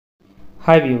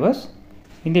Hi viewers,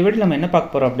 இந்த வீடியோல நம்ம என்ன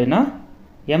பார்க்க போறோம் அப்படினா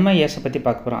MIS பத்தி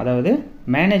பார்க்க போறோம். அதாவது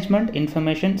Management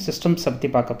Information Systems பத்தி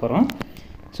பார்க்க போறோம்.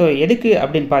 சோ எதுக்கு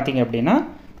அப்படினு பாத்தீங்க அப்படினா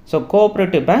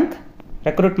Cooperative Bank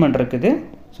Recruitment இருக்குது.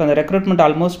 சோ அந்த Recruitment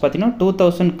almost பாத்தீங்கன்னா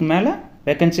 2000 க்கு மேல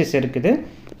வேகன்சிஸ் இருக்குது.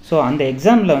 சோ அந்த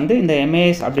எக்ஸாம்ல வந்து இந்த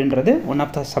MIS அப்படின்றது one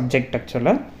of the subject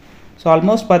actually. So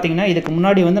almost பாத்தீங்கன்னா இதுக்கு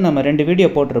முன்னாடி வந்து நம்ம ரெண்டு வீடியோ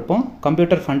போட்டுருப்போம்.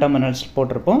 Computer fundamentals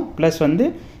போட்டுருப்போம். ப்ளஸ் வந்து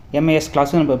MIS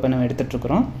கிளாஸ் நம்ம இப்ப எடுத்துட்டு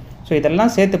இருக்கோம். சோ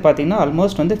இதெல்லாம் சேர்த்து பாத்தீங்கன்னா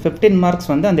almost வந்து 15 மார்க்ஸ்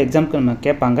வந்து அந்த எக்ஸாம்க்கு நம்ம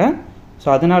கேட்பாங்க. சோ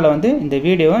அதனால வந்து இந்த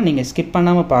வீடியோவை நீங்க ஸ்கிப்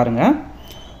பண்ணாம பாருங்க.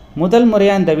 முதல்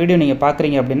முறையா இந்த வீடியோ நீங்க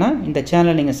பார்க்கறீங்க அப்படினா இந்த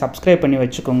சேனலை நீங்க Subscribe பண்ணி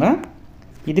வெச்சுக்கோங்க.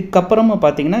 இதுக்கு அப்புறமா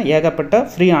பாத்தீங்கன்னா ஏகப்பட்ட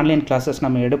ஃப்ரீ ஆன்லைன் கிளாसेस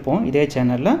நம்ம எடுப்போம் இதே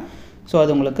சேனல்ல. சோ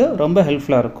அது உங்களுக்கு ரொம்ப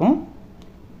ஹெல்ப்ஃபுல்லா இருக்கும்.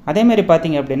 அதே மாதிரி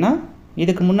பாத்தீங்க அப்படினா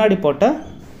இதுக்கு முன்னாடி போட்ட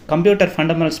கம்ப்யூட்டர்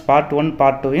ஃபண்டமெண்டல்ஸ் பார்ட் 1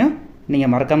 பார்ட் 2 நீங்க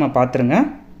மறக்காம பாத்துருங்க.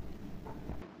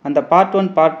 அந்த பார்ட் 1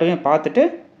 பார்ட் 2 பார்த்துட்டு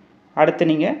அடுத்து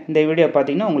நீங்க இந்த வீடியோ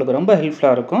பாத்தீங்கன்னா உங்களுக்கு ரொம்ப ஹெல்ப்ஃபுல்லா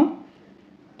இருக்கும்.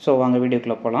 சோ வாங்க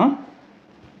வீடியோக்குள்ள போலாம்.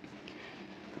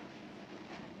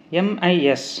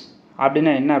 MIS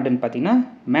அப்படினா என்ன அப்படினு பாத்தீங்கன்னா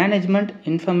Management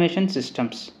Information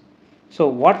Systems. So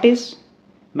what is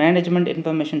Management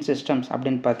Information Systems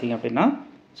அப்படினு பாத்தீங்க அப்படினா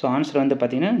சோ ஆன்சர் வந்து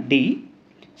பாத்தீங்கன்னா D.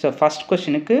 So first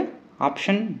questionக்கு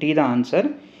option D the answer.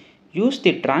 Use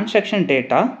the transaction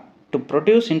data to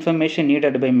produce information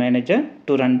needed by manager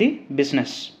to run the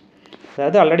business.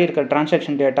 அதாவது already இருக்க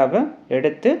transaction dataவை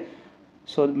எடுத்து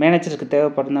so மேனேஜருக்கு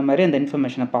தேவைப்படுற மாதிரி அந்த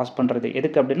இன்ஃபர்மேஷனை பாஸ் பண்றது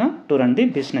எதுக்கு அப்படினா to run the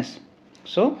business.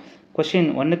 So question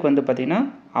 1க்கு வந்து பாத்தீங்கன்னா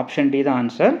option D the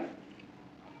answer.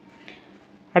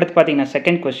 அடுத்து பாத்தீங்கன்னா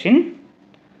second question.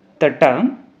 The term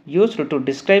used to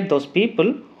describe those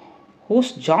people whose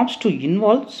jobs to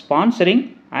involve sponsoring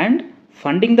and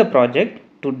funding the project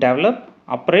to develop,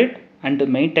 operate and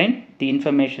maintain the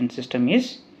information system is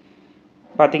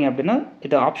பாத்தீங்க அப்படினா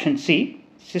இது option C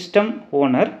system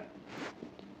owner.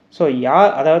 So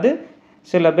அதாவது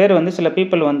சில பேர் வந்து சில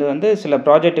people வந்து சில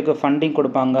ப்ராஜெக்ட்டுக்கு ஃபண்டிங்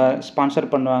கொடுப்பாங்க, ஸ்பான்சர்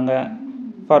பண்ணுவாங்க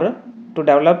for to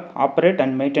develop, operate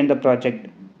and maintain the project.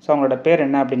 So அவங்களோட பேர்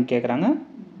என்ன அப்படினு கேக்குறாங்க.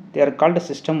 They are called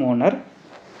system owner.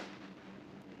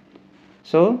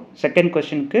 So second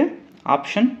questionக்கு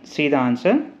option C the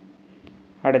answer.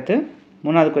 அடுத்து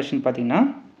மூணாவது question பாத்தீங்கன்னா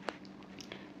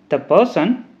the person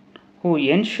who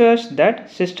ensures that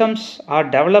systems are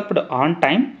developed on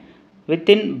time,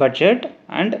 within budget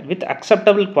and with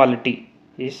acceptable quality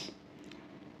is.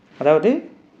 அதாவது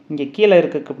இங்க கீழ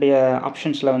இருக்கக்கூடிய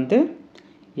ஆப்ஷன்ஸ்ல வந்து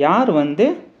யார் வந்து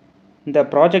இந்த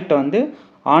ப்ராஜெக்ட் வந்து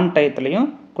ஆன் டைம்லயும்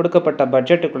கொடுக்கப்பட்ட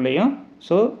பட்ஜெட்டுக்குள்ளேயும்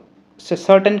சோ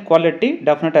certain quality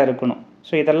டெஃபினட்டா இருக்கணும்.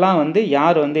 சோ இதெல்லாம் வந்து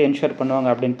யார் வந்து என்ஷூர் பண்ணுவாங்க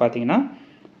அப்படினு பாத்தீங்கன்னா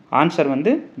ஆன்சர்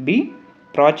வந்து B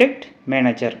ப்ராஜெக்ட்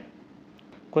மேனேஜர்.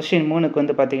 क्वेश्चन 3க்கு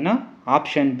வந்து பாத்தீங்கன்னா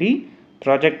ஆப்ஷன் B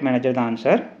ப்ராஜெக்ட் மேனேஜர் தான்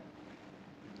ஆன்சர்.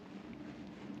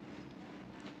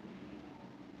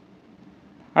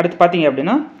 அடுத்து பாத்தீங்க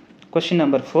அப்படினா question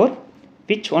number 4.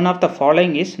 Which one of the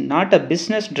following is not a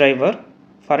business driver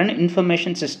for an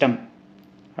information system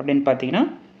அப்படினு பாத்தீங்கன்னா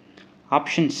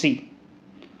option C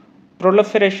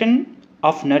proliferation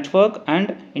of network and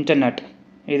internet.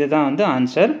 இதுதான் வந்து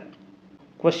ஆன்சர்.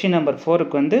 क्वेश्चन நம்பர்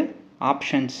 4க்கு வந்து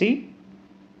option C.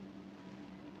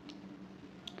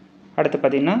 அடுத்து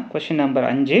பாத்தீங்கன்னா question number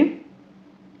 5.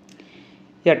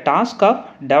 A task of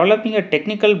developing a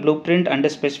technical blueprint and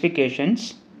specifications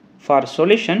for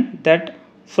solution that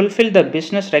fulfill the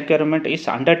business requirement is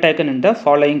undertaken in the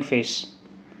following phase.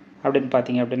 அப்படினு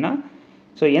பாத்தீங்க அப்படினா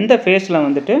so எந்த ஃபேஸ்ல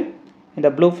வந்துட்டு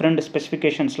இந்த blueprint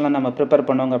specificationsலாம் நம்ம prepare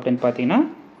பண்ணுவாங்க அப்படினு பாத்தீங்கன்னா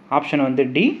ஆப்ஷன் வந்து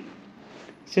D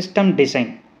system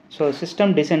design. So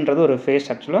system டிசைன்ன்றது ஒரு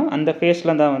ஃபேஸ் एक्चुअली அந்த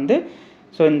ஃபேஸ்ல தான் வந்து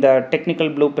சோ இந்த டெக்னிக்கல்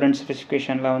ப்ளூபிரிண்ட்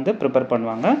ஸ்பெசிஃபிகேஷன்லாம் வந்து ப்ரிப்பேர்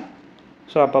பண்ணுவாங்க.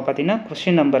 சோ அப்ப பாத்தீங்கன்னா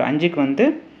क्वेश्चन நம்பர் 5க்கு வந்து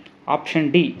ஆப்ஷன்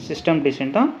D சிஸ்டம்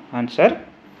டிசைன் தான் ஆன்சர்.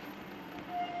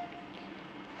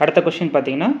 அடுத்த क्वेश्चन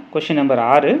பாத்தீங்கன்னா question number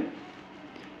 6.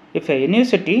 If a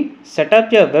university set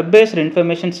up a web based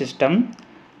information system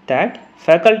that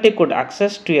faculty could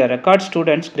access to a record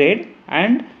students grade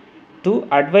and to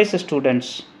advise students.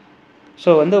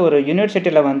 So வந்து ஒரு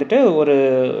யுனிவர்சிட்டில வந்துட்டு ஒரு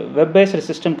web based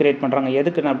system create பண்றாங்க.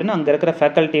 எதுக்குன்னு அப்படினா அங்க இருக்கிற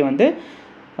ஃபேக்கல்டி வந்து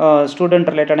ஸ்டூடண்ட்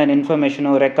ரிலேட்டடான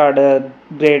இன்ஃபர்மேஷனோ ரெக்கார்டு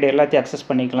கிரேட் எல்லாத்தையும் அக்சஸ்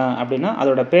பண்ணிக்கலாம் அப்படினா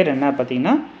அதோட பேர் என்ன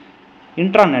பாத்தீங்கன்னா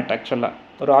இன்ட்ராநெட். एक्चुअली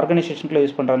ஒரு ஆர்கனைசேஷன்ல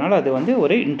யூஸ் பண்றதுனால அது வந்து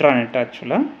ஒரு intranet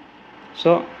actually. So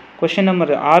question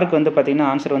number 6க்கு வந்து பாத்தீங்கன்னா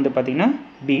ஆன்சர் வந்து பாத்தீங்கன்னா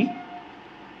B.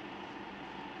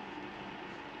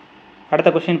 அடுத்த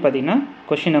क्वेश्चन பாத்தீங்கன்னா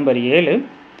question number 7.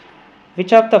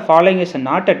 Which of the following is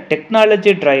not a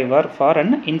technology driver for an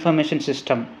information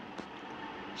system?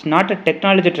 It's not a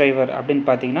technology driver அப்படினு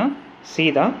பாத்தீங்கன்னா C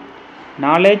தான்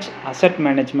knowledge asset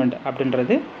management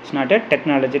அப்படின்றது it's not a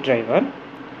technology driver.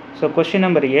 So question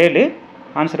number 7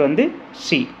 answer வந்து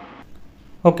C.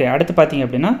 Okay, அடுத்து பார்த்தீங்க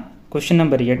அப்படின்னா question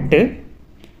number 8,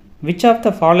 which of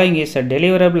the following is a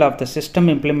deliverable of the system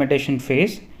implementation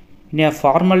phase in a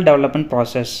formal development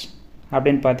process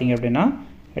அப்படின்னு பார்த்தீங்க அப்படின்னா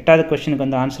 8வது கொஷினுக்கு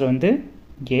வந்து ஆன்சர் வந்து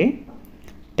ஏ,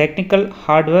 technical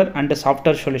hardware and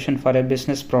software solution for a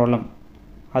business problem.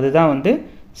 அதுதான் வந்து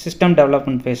சிஸ்டம்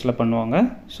டெவலப்மெண்ட் ஃபேஸில் பண்ணுவாங்க.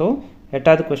 ஸோ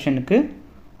 8வது கொஷினுக்கு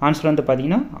ஆன்சர் வந்து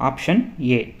பார்த்தீங்கன்னா ஆப்ஷன்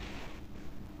ஏ.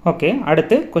 ஓகே,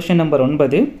 அடுத்து question number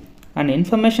 9, an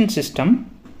information system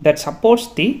that supports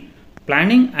the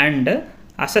planning and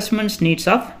assessments needs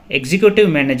of executive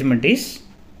management is,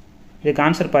 இதுக்கு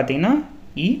ஆன்சர் பார்த்தீங்கன்னா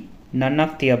இ, none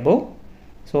of the above.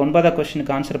 So 9வது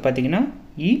கொஷினுக்கு ஆன்சர் பார்த்தீங்கன்னா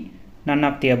இ, none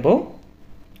of the above.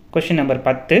 Question number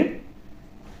 10,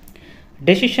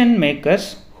 decision makers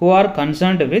who are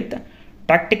concerned with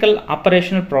tactical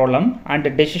operational problem and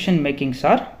decision makings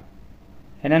are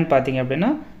என்னன்னு பார்த்தீங்க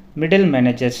அப்படின்னா middle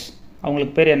managers.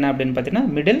 அவங்களுக்கு பேர் என்ன அப்படின்னு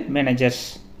பார்த்தீங்கன்னா மிடில் மேனேஜர்ஸ்.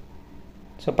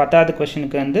 ஸோ 10வது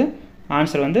கொஷினுக்கு வந்து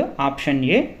ஆன்சர் வந்து ஆப்ஷன்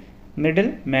ஏ,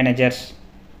 மிடில் மேனேஜர்ஸ்.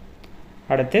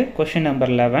 அடுத்து question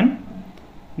number 11,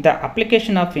 the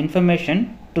application of information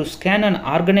to scan an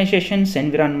organization's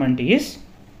environment is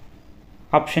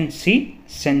option C,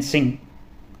 sensing.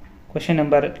 Question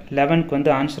number 11க்கு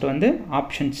வந்து ஆன்சர் வந்து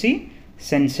option C,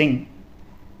 sensing.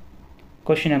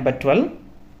 Question number 12,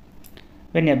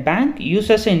 when a bank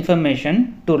uses information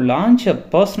to launch a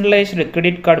personalized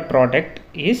credit card product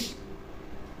is,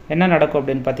 என்ன நடக்கும்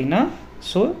அப்படின்னு பார்த்தீங்கன்னா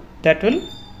so that will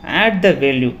add the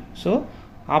value. So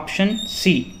option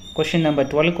C, question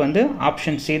number 12க்கு வந்து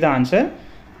option C தான் answer,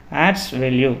 adds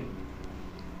value.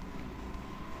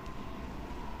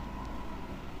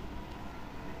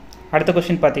 அடுத்த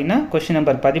question பார்த்தீங்கன்னா question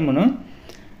number 13,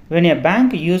 when a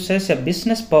bank uses a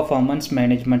business performance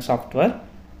management software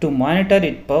to monitor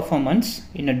its performance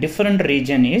in a different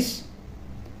region is,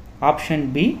 option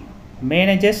B,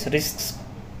 manages risks.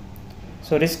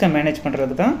 So ரிஸ்க்கை manage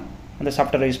பண்ணுறதுக்கு தான் அந்த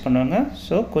software use பண்ணுவாங்க.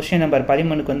 So question number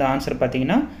 13க்கு வந்து answer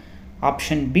பார்த்தீங்கன்னா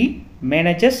option B,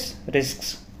 manages risks.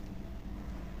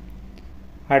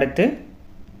 அடுத்து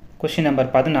question number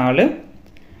 14,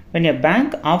 when a bank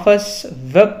offers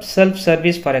web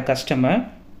self-service for a customer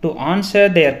to answer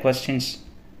their questions,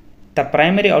 the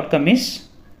primary outcome is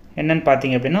என்னன்னு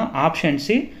பார்த்தீங்க அப்படின்னா ஆப்ஷன்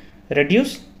சி,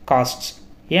 ரெடியூஸ் காஸ்ட்ஸ்.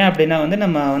 ஏன் அப்படின்னா வந்து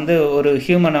நம்ம வந்து ஒரு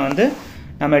ஹியூமனை வந்து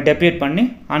நம்ம டெப்யூட் பண்ணி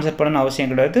ஆன்சர் பண்ணணும்னு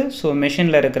அவசியம் கிடையாது. ஸோ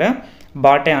மெஷினில் இருக்கிற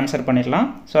பாட்டே ஆன்சர் பண்ணிடலாம்.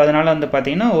 ஸோ அதனால் வந்து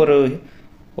பார்த்திங்கன்னா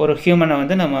ஒரு ஹியூமனை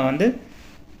வந்து நம்ம வந்து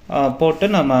போட்டு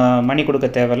நம்ம மணி கொடுக்க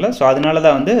தேவையில்லை. ஸோ அதனால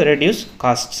தான் வந்து ரெடியூஸ்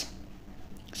காஸ்ட்ஸ்.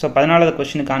 ஸோ 14வது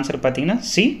கொஷினுக்கு ஆன்சர் பார்த்தீங்கன்னா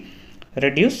C,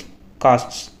 reduce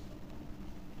castes.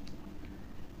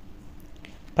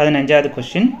 15வது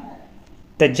question,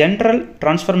 the general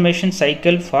transformation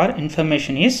cycle for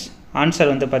information is, answer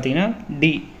வந்து பார்த்தீங்கன்னா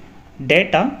D,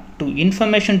 data to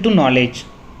information to knowledge.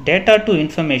 Data to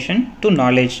information to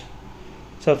knowledge.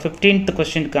 So 15th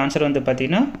கொஷினுக்கு ஆன்சர் வந்து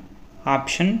பார்த்தீங்கன்னா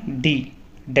option D,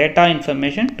 data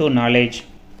information to knowledge.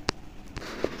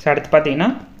 So அடுத்து பார்த்தீங்கன்னா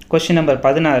question number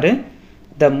 16,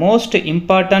 the most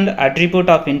important attribute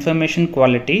of information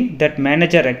quality that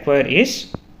manager require is,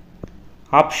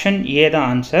 option A the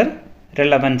answer,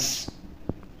 relevance.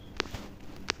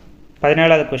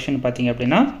 17வது question பார்த்தீங்க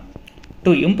அப்படின்னா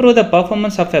to improve the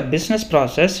performance of a business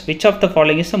process which of the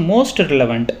following is the most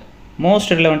relevant.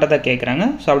 Most ரிலவெண்ட்டாக தான் கேட்குறாங்க.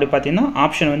 So அப்படி பார்த்தீங்கன்னா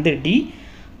option வந்து D,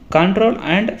 control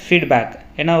and feedback.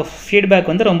 ஏன்னா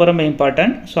feedback வந்து ரொம்ப ரொம்ப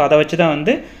இம்பார்ட்டன்ட். ஸோ அதை வச்சு தான்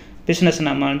வந்து பிஸ்னஸ்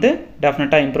நம்ம வந்து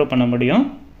டெஃபினட்டாக இம்ப்ரூவ் பண்ண முடியும்.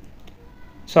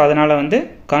 ஸோ அதனால் வந்து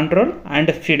கண்ட்ரோல்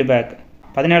அண்ட் ஃபீட்பேக்.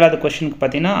 17வது கொஸ்டினுக்கு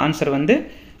பார்த்தீங்கன்னா ஆன்சர் வந்து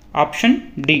option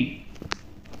D.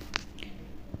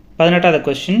 18வது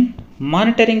question,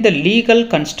 monitoring the legal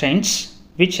constraints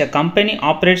which a company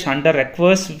operates under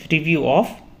requires review of.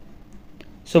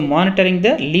 So monitoring the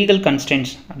legal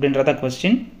constraints அப்படின்றத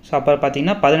கொஸ்டின். ஸோ அப்போ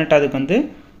பார்த்தீங்கன்னா 18வது வந்து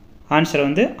ஆன்சர்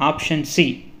வந்து ஆப்ஷன் சி,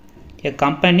 எ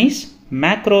கம்பெனிஸ்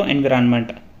மேக்ரோ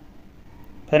என்விரான்மெண்ட்.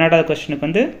 18வது கொஸ்டினுக்கு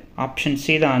வந்து ஆப்ஷன்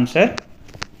சி தான் answer.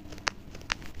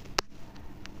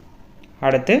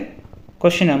 அடுத்து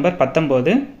question number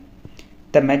 19,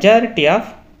 the majority of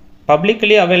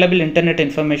publicly available internet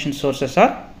information sources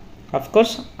R,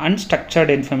 of course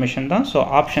unstructured information தான். So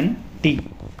option D.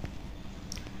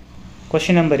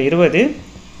 Question number 20,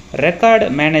 record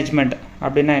management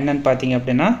அப்படின்னா என்னென்னு பார்த்தீங்க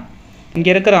அப்படின்னா இங்கே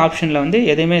இருக்கிற ஆப்ஷனில் வந்து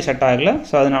எதுவுமே செட் ஆகலை.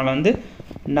 ஸோ அதனால் வந்து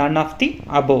none of the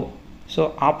above. So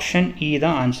option இ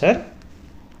தான் ஆன்சர்.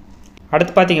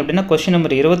 அடுத்து பார்த்தீங்க அப்படின்னா question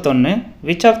number 21,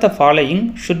 which of the following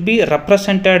should be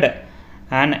represented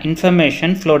an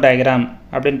information flow diagram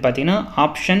அப்படின்னு பார்த்தீங்கன்னா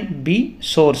ஆப்ஷன் பி,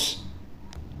 சோர்ஸ்.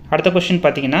 அடுத்த கொஸ்டின்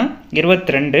பார்த்தீங்கன்னா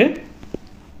 22,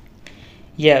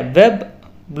 a web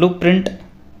blueprint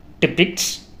depicts.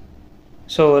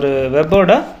 So ஒரு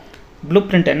வெப்போட ப்ளூ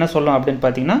பிரிண்ட் என்ன சொல்லும் அப்படின்னு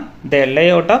பார்த்தீங்கன்னா த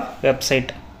layout of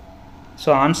website. So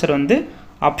answer வந்து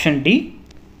ஆப்ஷன் டி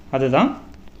அதுதான்.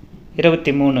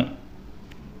 23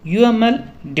 UML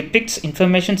depicts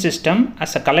information system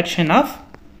as a collection of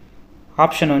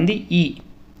option வந்து இ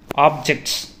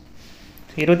ஆப்ஜெக்ட்ஸ்.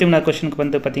 23வது கொஸ்டினுக்கு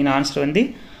வந்து பார்த்தீங்கன்னா ஆன்சர் வந்து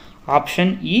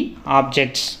ஆப்ஷன் இ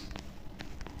ஆப்ஜெக்ட்ஸ்.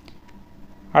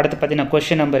 அடுத்து பார்த்தீங்கன்னா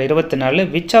question number 24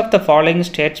 which of the following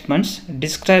statements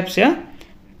describes a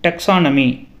taxonomy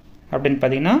அப்படின்னு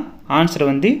பார்த்தீங்கன்னா ஆன்சர்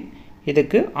வந்து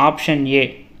இதுக்கு option A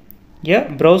a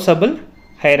browsable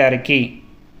hierarchy.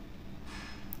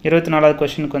 24வது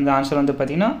கொஸ்டினுக்கு வந்து ஆன்சர் வந்து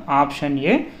பார்த்தீங்கன்னா option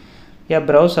A a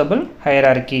browsable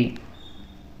hierarchy.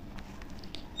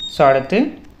 So அடுத்து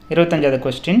 25வது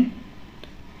question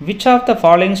which of the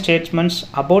following statements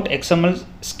about XML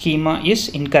schema is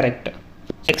incorrect.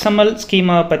 XML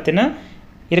ஸ்கீமாவை பற்றின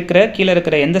கீழே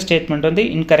இருக்கிற எந்த ஸ்டேட்மெண்ட் வந்து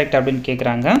இன்கரெக்ட் அப்படின்னு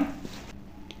கேட்குறாங்க.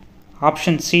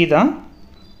 ஆப்ஷன் சி தான்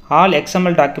all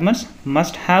XML documents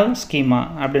must have schema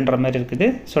அப்படின்ற மாதிரி இருக்குது.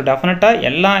 ஸோ டெஃபினட்டாக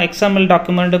எல்லா XML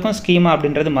டாக்குமெண்ட்டுக்கும் ஸ்கீமா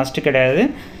அப்படின்றது மஸ்ட் கிடையாது.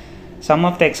 Some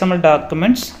of the XML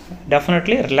documents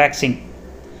definitely relaxing.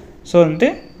 So வந்து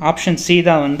ஆப்ஷன் சி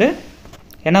தான் வந்து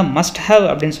ஏன்னா மஸ்ட் ஹாவ்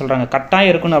அப்படின்னு சொல்கிறாங்க,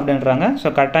 கட்டாயம் இருக்கணும் அப்படின்றாங்க. ஸோ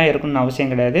கட்டாயம் இருக்கணும்னு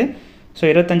அவசியம் கிடையாது. ஸோ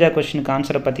 25வது கொஸ்டினுக்கு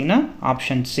ஆன்சரை பார்த்தீங்கன்னா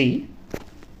ஆப்ஷன் சி.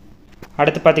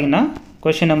 அடுத்து பார்த்தீங்கன்னா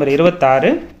question number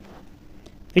 26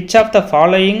 which of the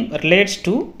following relates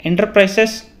to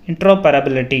enterprises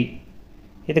interoperability.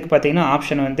 இதுக்கு பார்த்தீங்கன்னா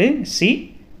ஆப்ஷன் வந்து சி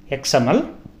XML.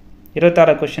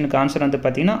 26வது கொஸ்டினுக்கு ஆன்சர் வந்து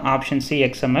பார்த்தீங்கன்னா option C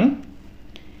XML.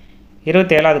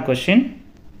 27வது question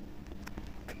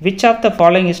which of the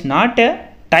following is not a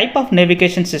type of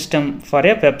navigation system for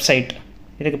a website.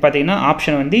 இதுக்கு பார்த்தீங்கன்னா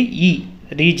option வந்து இ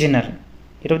regional.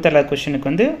 27வது கொஸ்டினுக்கு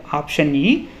வந்து option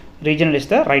E regional is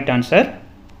the right answer.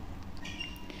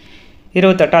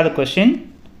 28வது question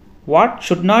what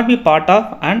should not be part of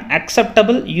an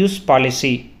acceptable use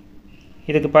policy.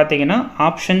 இதுக்கு பார்த்தீங்கன்னா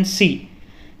option C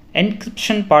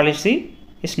encryption policy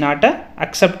is not a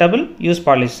acceptable use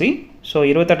policy. So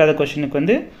 28வது கொஸ்டினுக்கு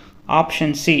வந்து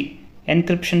option C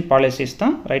encryption policies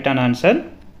தான் ரைட்டான answer.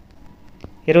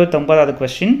 29வது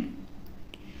question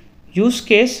use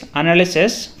case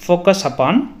analysis focus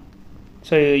upon.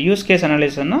 So use case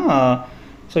அனாலிசிஸ்னா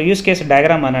so use case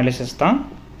diagram analysis தான்.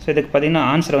 So இதுக்கு பார்த்தீங்கன்னா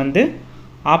answer வந்து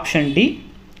option D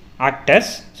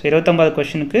actors. So 29வது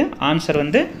கொஸ்டினுக்கு answer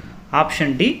வந்து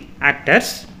option D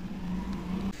actors.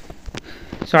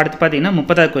 So அடுத்து பார்த்தீங்கன்னா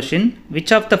 30வது question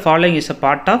which of the following is a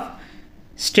part of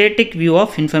static view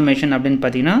of information அப்படின்னு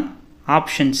பார்த்தீங்கன்னா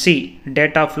option C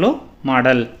data flow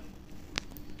model.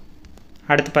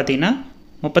 அடுத்து பார்த்தீங்கன்னா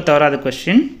 31வது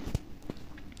question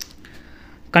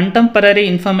contemporary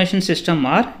information system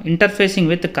are interfacing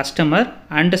with customer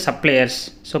and suppliers.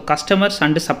 So customers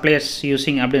and suppliers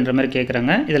using அப்படின்ற மாதிரி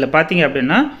கேட்குறாங்க. இதில் பார்த்தீங்க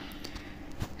அப்படின்னா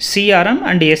CRM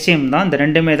and SCM தான், இந்த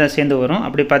ரெண்டுமே தான் சேர்ந்து வரும்.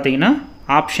 அப்படி பார்த்தீங்கன்னா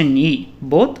option E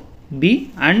both B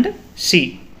and C.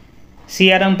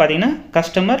 CRM பார்த்தீங்கன்னா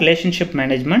கஸ்டமர் ரிலேஷன்ஷிப்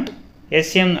மேனேஜ்மெண்ட்,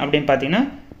 SCM அப்படின்னு பார்த்தீங்கன்னா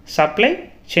சப்ளை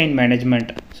செயின் மேனேஜ்மெண்ட்.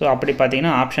 ஸோ அப்படி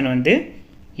பார்த்தீங்கன்னா ஆப்ஷன் வந்து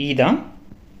இ தான்.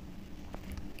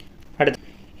 அடுத்து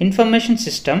information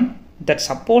system that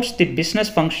supports the business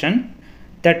function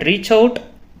that reach out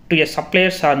to a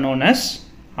suppliers are known as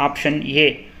option A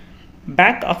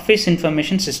back office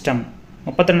information system.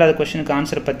 32வது கொஸ்டினுக்கு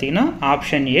answer பார்த்தீங்கன்னா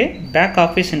option A back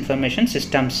office information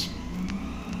systems.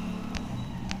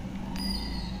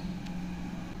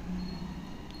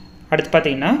 அடுத்து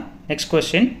பார்த்தீங்கன்னா next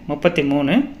question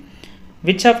 33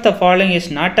 which of the following is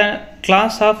not a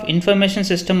class of information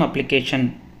system application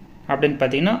அப்படின்னு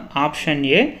பார்த்தீங்கன்னா option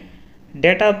A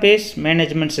database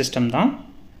management system தான்.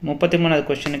 33வது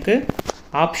கொஸ்டினுக்கு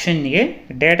option A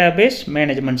database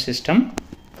management system.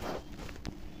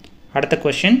 அடுத்த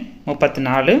question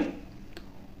 34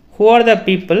 who are the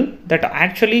people that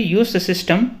actually use the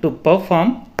system to perform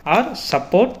or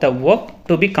support the work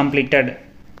to be completed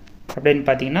அப்படின்னு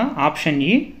பார்த்தீங்கன்னா option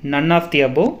E none of the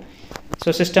above. So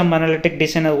system analytic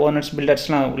designer owners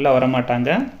பில்டர்ஸ்லாம் உள்ளே வர மாட்டாங்க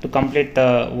to complete the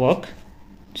work.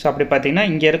 So அப்படி பார்த்தீங்கன்னா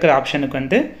இங்கே இருக்கிற ஆப்ஷனுக்கு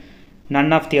வந்து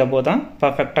நன் ஆஃப் தி அபோ தான்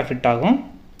பர்ஃபெக்டாக ஃபிட் ஆகும்.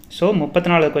 ஸோ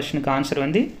 34வது கொஸ்டினுக்கு ஆன்சர்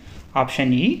வந்து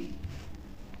ஆப்ஷன் இ.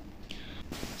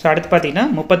 ஸோ அடுத்து பார்த்தீங்கன்னா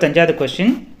 35வது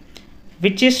question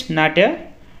which is not a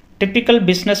typical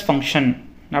business function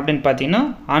அப்படின்னு பார்த்தீங்கன்னா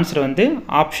ஆன்சர் வந்து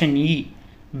option E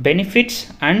benefits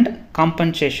and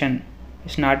compensation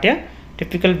is not a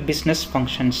typical business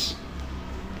functions.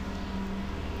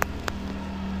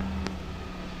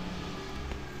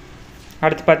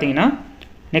 அடுத்து பார்த்தீங்கன்னா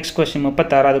next question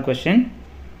 36வது question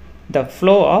the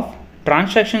flow of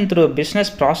transaction through a business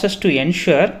process to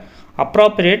ensure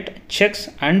appropriate checks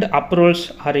and approvals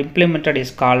are implemented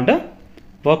is called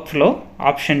workflow.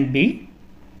 Option B.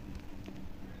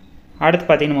 அடுத்து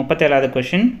பார்த்தீங்கன்னா 37வது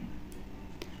question.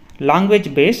 Language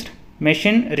based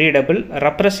machine readable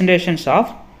representations of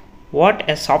what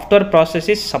a software process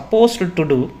is supposed to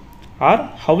do or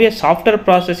how a software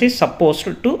process is supposed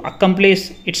to accomplish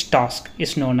its task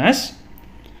is known as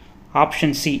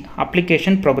option C,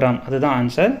 application program. அதுதான்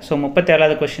answer. So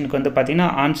 37வது கொஸ்டினுக்கு வந்து பார்த்தீங்கன்னா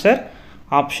answer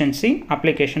option C,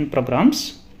 application programs.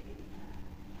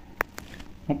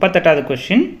 38வது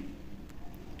question.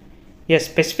 A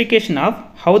specification of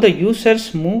how the users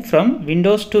move from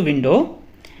Windows to window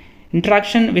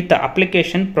interaction with the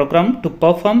application program to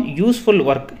perform useful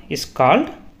work is called.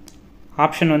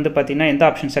 Option வந்து பார்த்தீங்கன்னா எந்த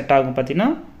option set ஆகும் பார்த்தீங்கன்னா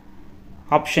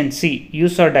option C,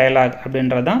 user dialogue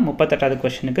அப்படின்றது தான் 38வது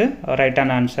கொஸ்டினுக்கு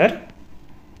ரைட்டான answer.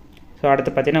 So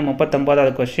அடுத்து பார்த்தீங்கன்னா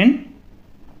 39வது question.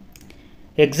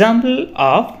 Example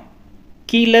of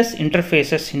keyless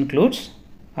interfaces includes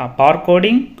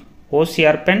barcoding,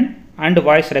 OCR pen and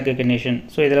voice recognition.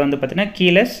 So இதில் வந்து பார்த்தீங்கன்னா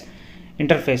கீலெஸ்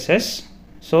இன்டர்ஃபேஸஸ்.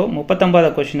 ஸோ 39வது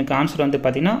கொஸ்டினுக்கு ஆன்சர் வந்து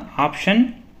பார்த்தீங்கன்னா ஆப்ஷன்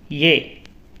ஏ.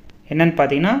 என்னென்னு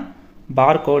பார்த்தீங்கன்னா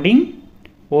barcoding,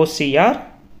 OCR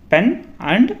pen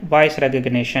and voice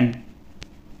recognition.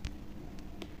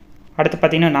 அடுத்து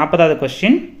பார்த்தீங்கன்னா 40வது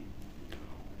question.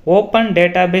 Open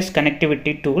database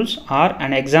connectivity tools R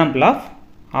an example of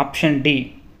option D,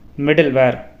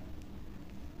 middleware.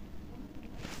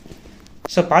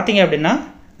 So பார்த்தீங்க அப்படின்னா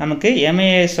நமக்கு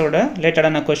MISஓட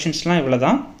ரிலேட்டடான கொஷின்ஸ்லாம் இவ்வளோ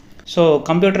தான். ஸோ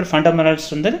கம்ப்யூட்டர் ஃபண்டமெண்டல்ஸ்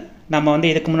வந்து நம்ம வந்து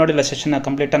இதுக்கு முன்னாடி உள்ள செஷனை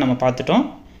கம்ப்ளீட்டாக நம்ம பார்த்துட்டோம்.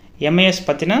 MIS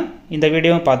பற்றினா இந்த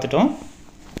வீடியோவும் பார்த்துட்டோம்.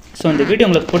 ஸோ இந்த வீடியோ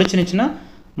உங்களுக்கு பிடிச்சிருந்துச்சுன்னா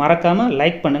மறக்காமல்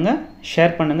லைக் பண்ணுங்கள்,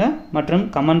 ஷேர் பண்ணுங்கள் மற்றும்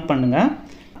கமெண்ட் பண்ணுங்கள்.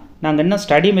 நாங்கள் இன்னும்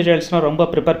ஸ்டடி மெட்டீரியல்ஸ்லாம் ரொம்ப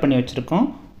ப்ரிப்பேர் பண்ணி வச்சுருக்கோம்.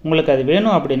 உங்களுக்கு அது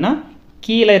வேணும் அப்படின்னா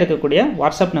கீழே இருக்கக்கூடிய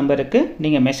வாட்ஸ்அப் நம்பருக்கு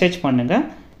நீங்கள் மெசேஜ் பண்ணுங்கள்.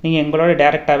 நீங்கள் எங்களோட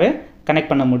டேரெக்டாகவே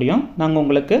கனெக்ட் பண்ண முடியும். நாங்கள்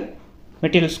உங்களுக்கு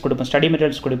மெட்டீரியல்ஸ் கொடுப்போம், ஸ்டடி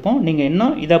மெட்டீரியல்ஸ் கொடுப்போம். நீங்கள்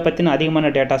இன்னும் இதை பற்றின அதிகமான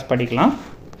டேட்டாஸ் படிக்கலாம்.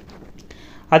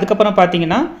 அதுக்கப்புறம்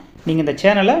பார்த்தீங்கன்னா நீங்கள் இந்த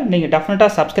சேனலை நீங்கள்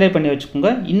டெஃபினட்டாக சப்ஸ்கிரைப் பண்ணி வச்சுக்கோங்க.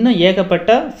 இன்னும்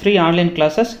ஏகப்பட்ட ஃப்ரீ ஆன்லைன்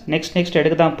கிளாஸஸ் நெக்ஸ்ட்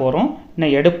எடுக்க தான் போகிறோம்,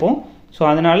 இன்னும் எடுப்போம். ஸோ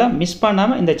அதனால் மிஸ்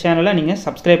பண்ணாமல் இந்த சேனலை நீங்கள்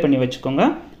சப்ஸ்கிரைப் பண்ணி வச்சுக்கோங்க.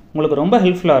 உங்களுக்கு ரொம்ப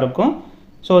ஹெல்ப்ஃபுல்லாக இருக்கும்.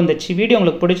 ஸோ இந்த வீடியோ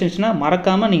உங்களுக்கு பிடிச்சிருந்துச்சுன்னா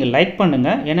மறக்காமல் நீங்கள் லைக்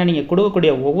பண்ணுங்கள். ஏன்னா நீங்கள்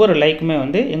கொடுக்கக்கூடிய ஒவ்வொரு லைக்குமே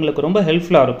வந்து எங்களுக்கு ரொம்ப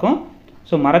ஹெல்ப்ஃபுல்லாக இருக்கும்.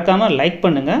 ஸோ மறக்காமல் லைக்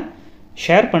பண்ணுங்கள்,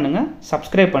 ஷேர் பண்ணுங்கள்,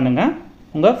 சப்ஸ்கிரைப் பண்ணுங்கள்.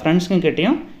 உங்கள்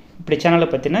ஃப்ரெண்ட்ஸுங்கிட்டையும் இப்படி சேனலை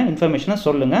பற்றின இன்ஃபர்மேஷனை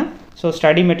சொல்லுங்கள். ஸோ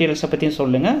ஸ்டடி மெட்டீரியல்ஸை பற்றியும்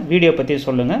சொல்லுங்கள், வீடியோ பற்றியும்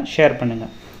சொல்லுங்கள், ஷேர்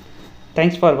பண்ணுங்கள்.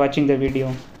 தேங்க்ஸ் ஃபார் வாட்சிங் த வீடியோ.